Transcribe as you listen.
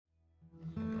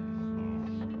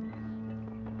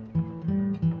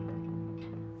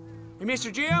Hey,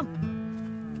 Mr.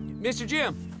 Jim? Mr.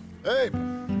 Jim? Hey!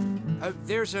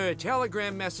 There's a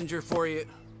telegram messenger for you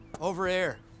over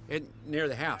there, near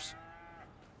the house.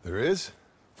 There is?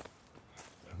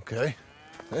 Okay.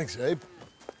 Thanks, Abe.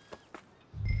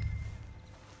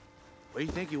 What do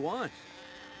you think you want?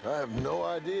 I have no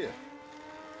idea.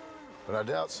 But I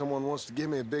doubt someone wants to give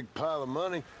me a big pile of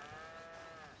money.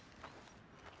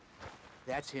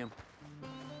 That's him.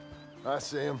 I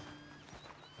see him.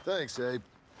 Thanks, Abe.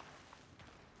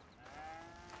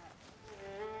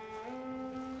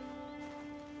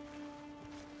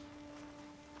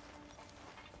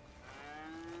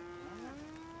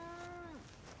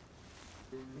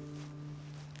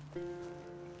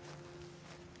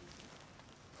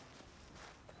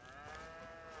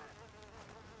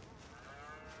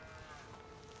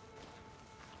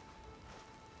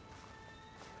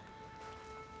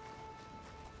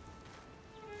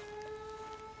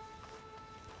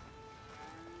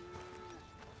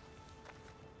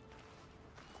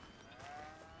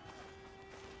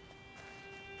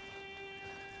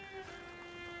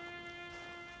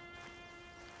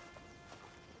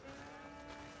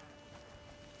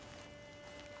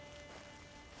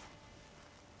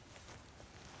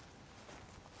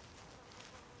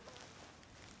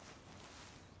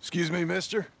 Excuse me,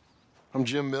 mister. I'm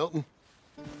Jim Milton.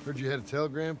 Heard you had a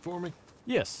telegram for me?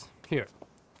 Yes, here.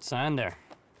 Sign there.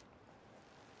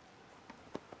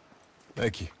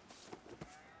 Thank you.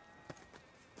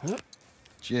 Huh?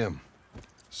 Jim,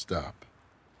 stop.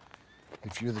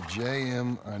 If you're the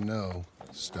JM I know,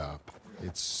 stop.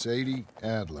 It's Sadie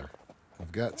Adler.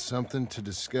 I've got something to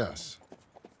discuss.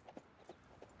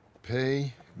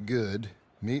 Pay good.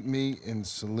 Meet me in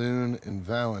saloon in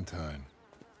Valentine.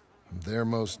 I'm there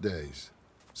most days.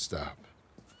 Stop.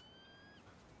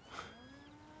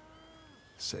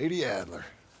 Sadie Adler.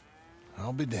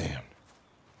 I'll be damned.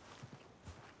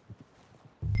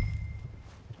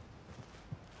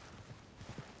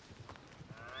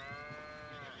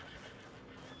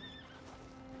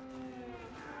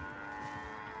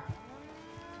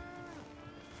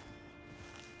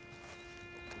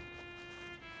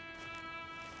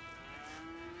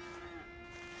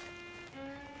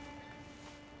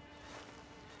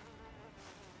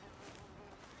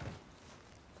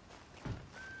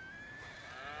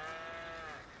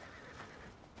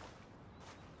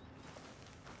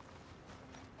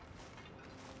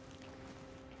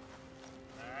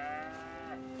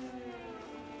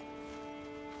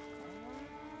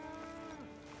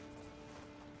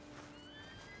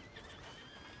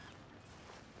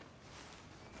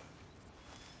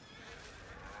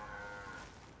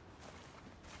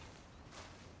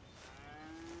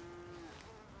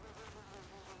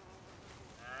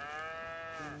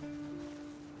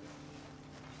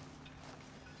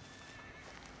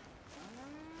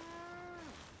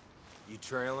 You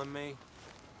trailing me?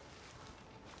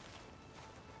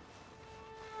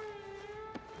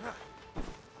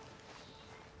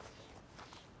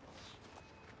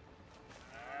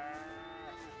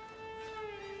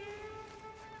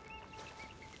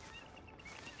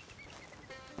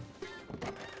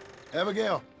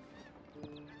 Abigail.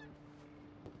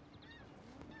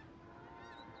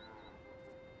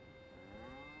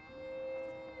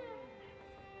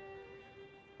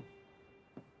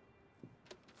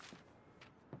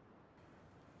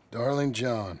 Darling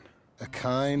John, a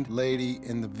kind lady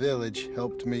in the village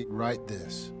helped me write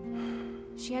this.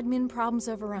 She had men problems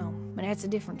of her own, but that's a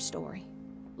different story.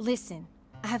 Listen,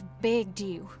 I've begged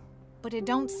you, but it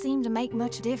don't seem to make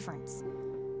much difference.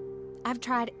 I've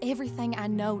tried everything I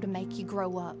know to make you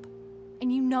grow up.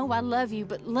 And you know I love you,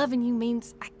 but loving you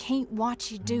means I can't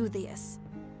watch you do this.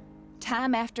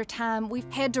 Time after time,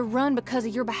 we've had to run because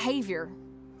of your behavior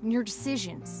and your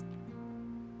decisions.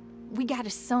 We got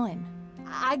a son.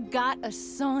 I got a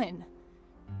son.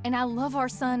 And I love our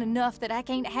son enough that I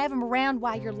can't have him around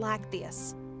while you're like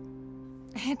this.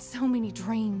 I had so many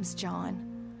dreams, John.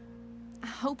 I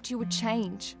hoped you would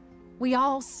change. We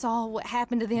all saw what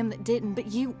happened to them that didn't,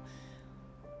 but you...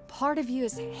 Part of you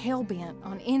is hell-bent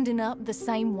on ending up the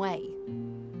same way.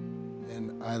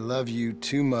 And I love you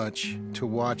too much to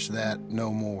watch that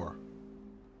no more.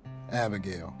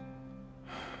 Abigail.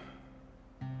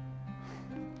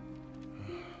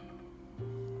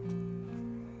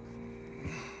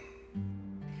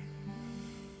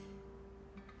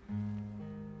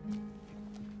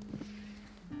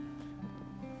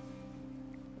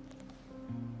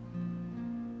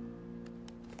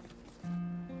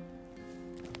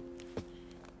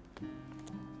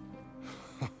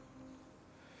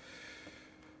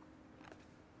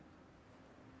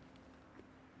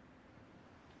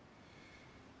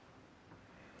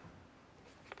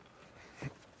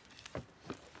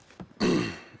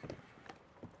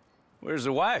 Where's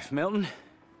the wife, Milton?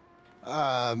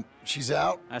 She's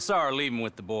out. I saw her leaving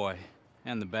with the boy.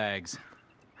 And the bags.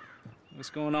 What's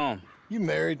going on? You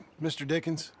married, Mr.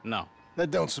 Dickens? No. That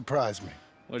don't surprise me.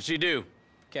 What'd she do?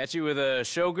 Catch you with a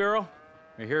showgirl?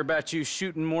 Or hear about you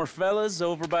shooting more fellas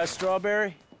over by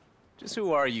Strawberry? Just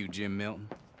who are you, Jim Milton?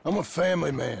 I'm a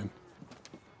family man.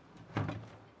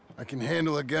 I can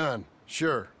handle a gun,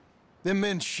 sure. Them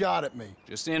men shot at me.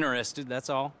 Just interested, that's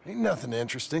all. Ain't nothing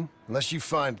interesting, unless you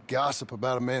find gossip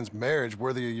about a man's marriage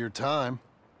worthy of your time.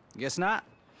 Guess not.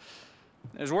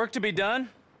 There's work to be done,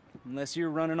 unless you're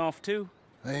running off too.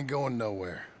 I ain't going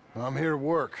nowhere. I'm here to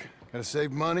work. Gotta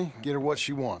save money, get her what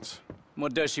she wants.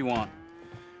 What does she want?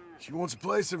 She wants a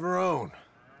place of her own.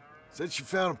 Said she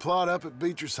found a plot up at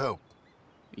Beecher's Hope.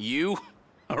 You?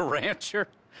 A rancher?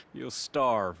 You'll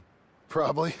starve.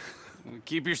 Probably.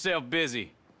 Keep yourself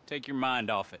busy. Take your mind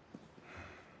off it.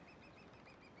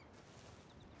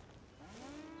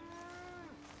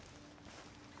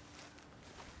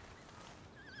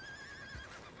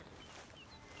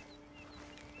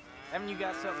 Haven't you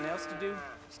got something else to do?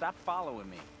 Stop following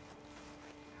me.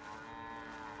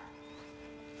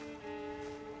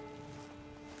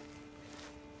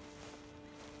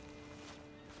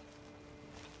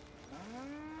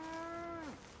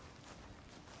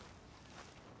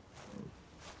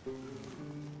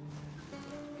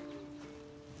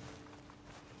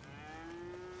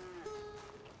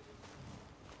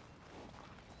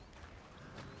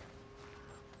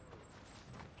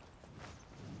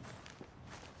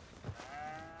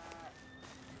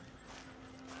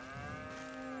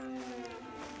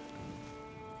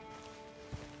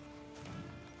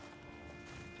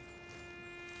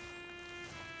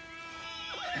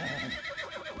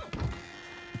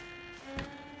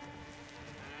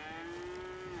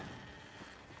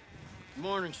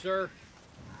 Morning, sir.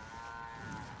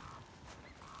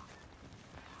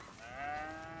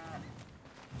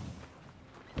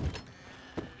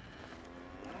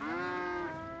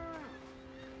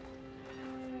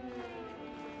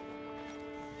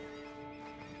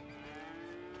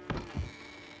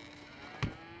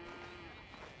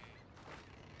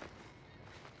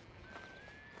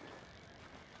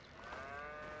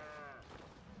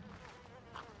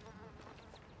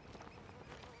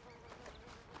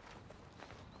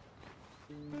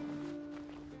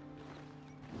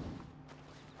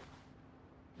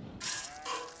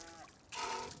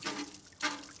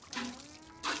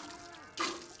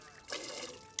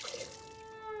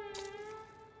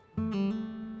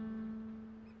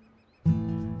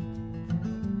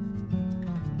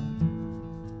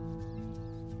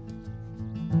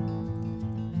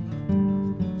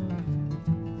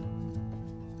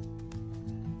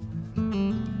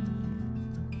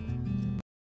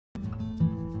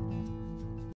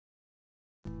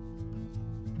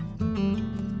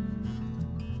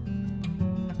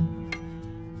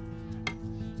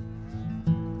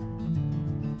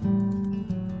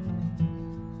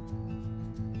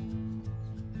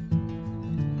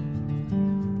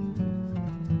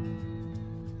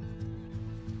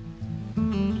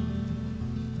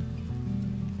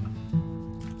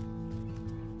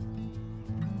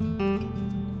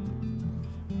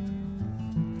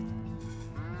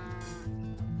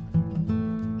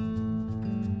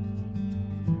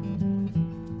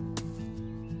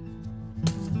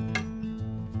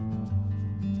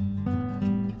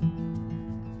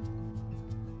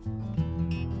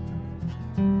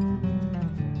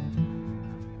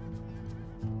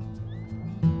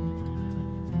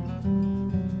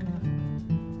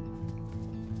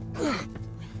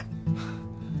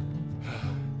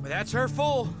 That's her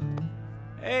full.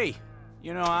 Hey,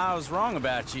 you know, I was wrong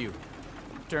about you.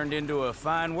 Turned into a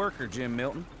fine worker, Jim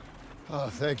Milton. Oh,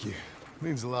 thank you.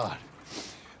 Means a lot.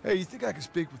 Hey, you think I could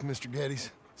speak with Mr.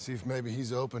 Geddes? See if maybe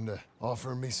he's open to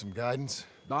offering me some guidance?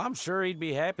 I'm sure he'd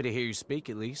be happy to hear you speak,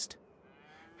 at least.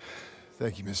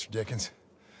 Thank you, Mr. Dickens.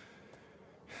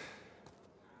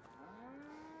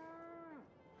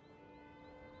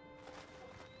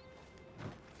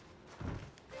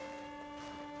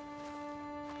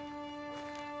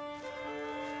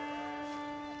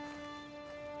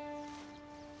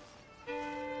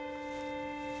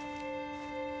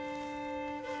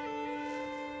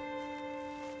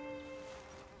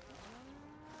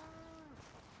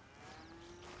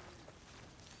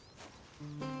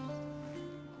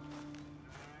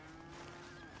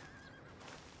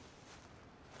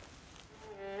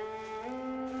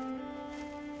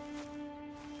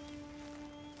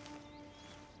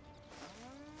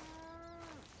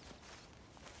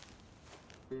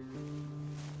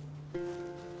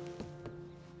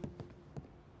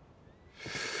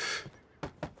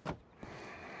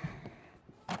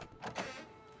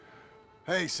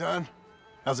 Hey, son.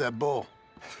 How's that bull?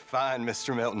 Fine,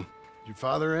 Mr. Milton. Your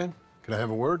father in? Could I have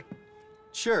a word?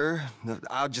 Sure,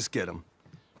 I'll just get him.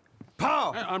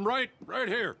 Paul! Hey, I'm right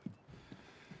here.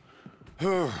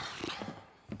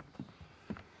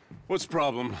 What's the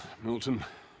problem, Milton?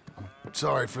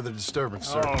 Sorry for the disturbance,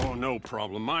 sir. Oh, no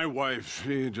problem. My wife,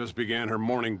 she just began her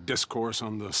morning discourse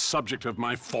on the subject of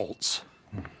my faults.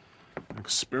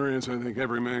 Experience I think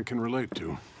every man can relate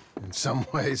to. In some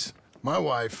ways, my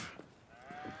wife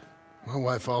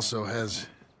also has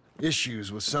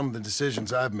issues with some of the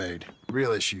decisions I've made.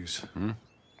 Real issues. Hmm?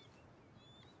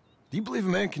 Do you believe a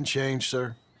man can change,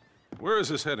 sir? Where is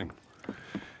this heading?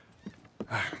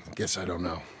 Guess I don't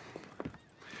know.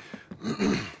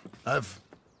 I've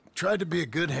tried to be a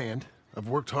good hand. I've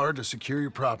worked hard to secure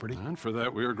your property. And for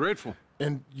that, we are grateful.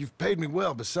 And you've paid me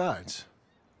well besides.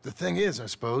 The thing is, I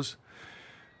suppose,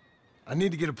 I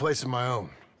need to get a place of my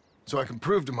own, so I can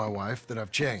prove to my wife that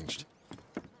I've changed.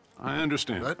 I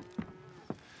understand. But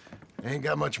I ain't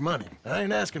got much money. I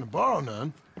ain't asking to borrow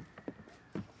none.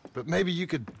 But maybe you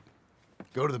could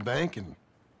go to the bank and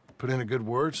put in a good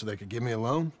word so they could give me a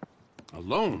loan? A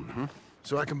loan, huh?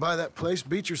 So I can buy that place,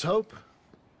 Beecher's Hope?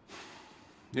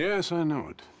 Yes, I know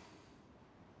it.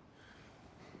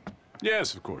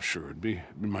 Yes, of course, sure. It'd be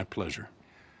my pleasure.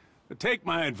 But take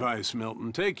my advice,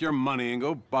 Milton. Take your money and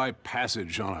go buy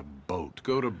passage on a boat.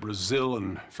 Go to Brazil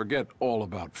and forget all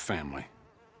about family.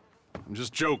 I'm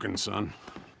just joking, son.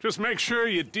 Just make sure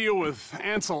you deal with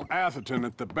Ansel Atherton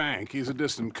at the bank. He's a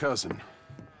distant cousin.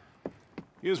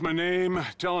 Here's my name.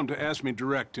 Tell him to ask me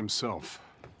direct himself.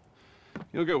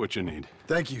 You'll get what you need.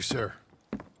 Thank you, sir.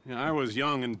 Yeah, I was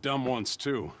young and dumb once,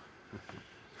 too.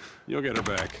 You'll get her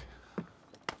back.